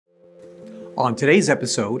On today's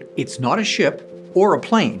episode, it's not a ship or a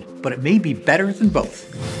plane, but it may be better than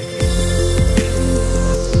both.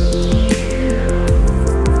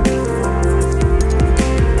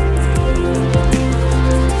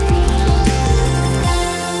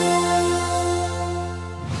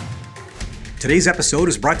 Today's episode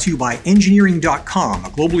is brought to you by Engineering.com, a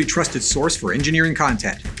globally trusted source for engineering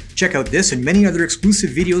content. Check out this and many other exclusive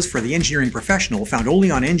videos for the engineering professional found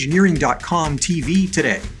only on Engineering.com TV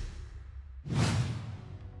today.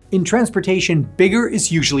 In transportation, bigger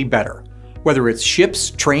is usually better. Whether it's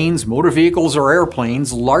ships, trains, motor vehicles, or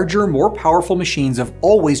airplanes, larger, more powerful machines have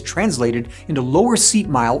always translated into lower seat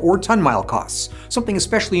mile or ton mile costs, something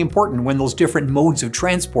especially important when those different modes of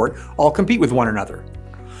transport all compete with one another.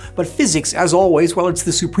 But physics, as always, well, it's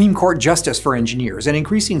the supreme court justice for engineers, and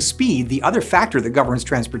increasing speed, the other factor that governs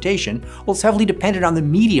transportation, well, it's heavily dependent on the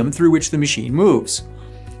medium through which the machine moves.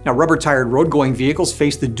 Now, rubber-tired road-going vehicles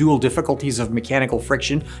face the dual difficulties of mechanical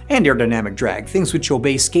friction and aerodynamic drag, things which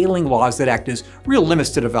obey scaling laws that act as real limits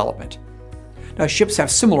to development. Now, ships have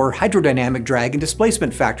similar hydrodynamic drag and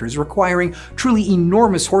displacement factors, requiring truly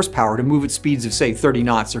enormous horsepower to move at speeds of, say, 30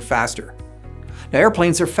 knots or faster. Now,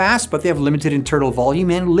 airplanes are fast, but they have limited internal volume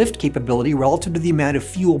and lift capability relative to the amount of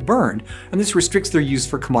fuel burned, and this restricts their use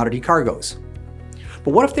for commodity cargoes.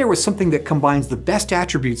 But what if there was something that combines the best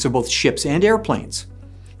attributes of both ships and airplanes?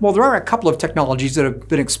 Well, there are a couple of technologies that have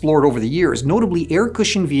been explored over the years, notably air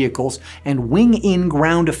cushion vehicles and wing-in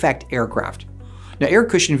ground effect aircraft. Now, air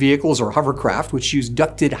cushion vehicles or hovercraft, which use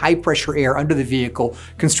ducted high-pressure air under the vehicle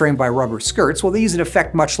constrained by rubber skirts, well, they use an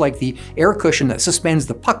effect much like the air cushion that suspends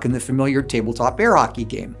the puck in the familiar tabletop air hockey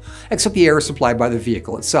game, except the air is supplied by the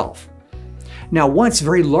vehicle itself. Now, once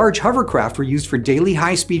very large hovercraft were used for daily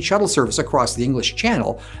high-speed shuttle service across the English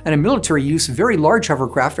Channel, and in military use, very large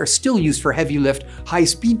hovercraft are still used for heavy-lift,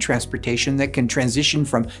 high-speed transportation that can transition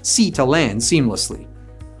from sea to land seamlessly.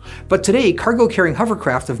 But today, cargo-carrying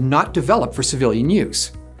hovercraft have not developed for civilian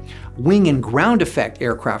use. Wing and ground effect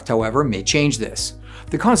aircraft, however, may change this.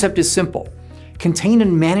 The concept is simple. Contain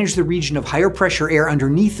and manage the region of higher pressure air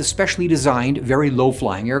underneath the specially designed, very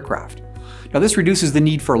low-flying aircraft. Now, this reduces the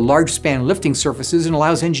need for large-span lifting surfaces and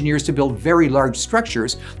allows engineers to build very large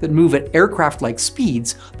structures that move at aircraft-like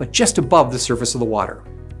speeds, but just above the surface of the water.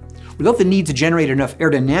 Without the need to generate enough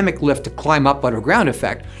aerodynamic lift to climb up out of ground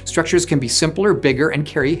effect, structures can be simpler, bigger, and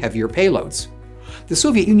carry heavier payloads. The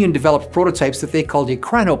Soviet Union developed prototypes that they called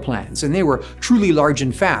Ekranoplans, and they were truly large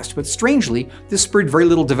and fast, but strangely, this spurred very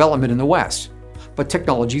little development in the West. But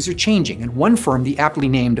technologies are changing, and one firm, the aptly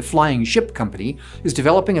named Flying Ship Company, is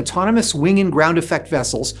developing autonomous wing and ground effect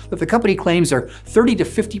vessels that the company claims are 30 to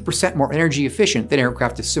 50% more energy efficient than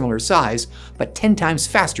aircraft of similar size, but 10 times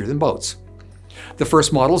faster than boats. The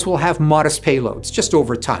first models will have modest payloads, just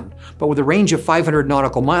over a ton, but with a range of 500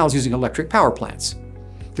 nautical miles using electric power plants.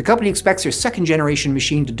 The company expects their second-generation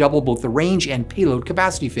machine to double both the range and payload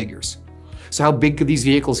capacity figures. So how big could these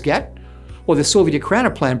vehicles get? Well, the Soviet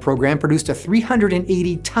Ekranoplan program produced a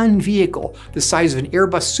 380-ton vehicle the size of an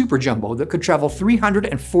Airbus Super Jumbo that could travel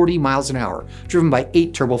 340 miles an hour, driven by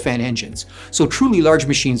 8 turbofan engines. So truly large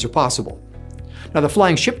machines are possible. Now, the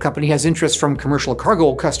Flying Ship Company has interest from commercial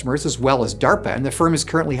cargo customers as well as DARPA, and the firm is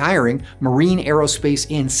currently hiring marine, aerospace,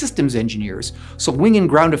 and systems engineers, so wing and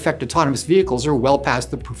ground effect autonomous vehicles are well past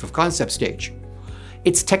the proof of concept stage.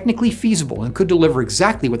 It's technically feasible and could deliver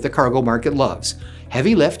exactly what the cargo market loves: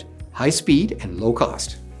 heavy lift, high speed, and low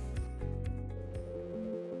cost.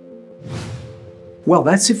 Well,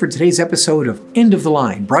 that's it for today's episode of End of the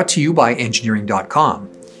Line, brought to you by Engineering.com.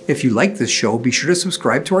 If you like this show, be sure to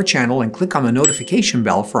subscribe to our channel and click on the notification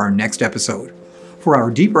bell for our next episode. For our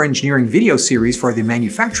deeper engineering video series for the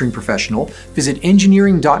manufacturing professional, visit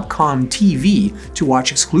Engineering.com TV to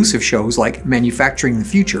watch exclusive shows like Manufacturing the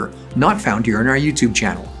Future, not found here on our YouTube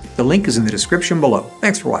channel. The link is in the description below.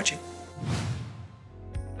 Thanks for watching.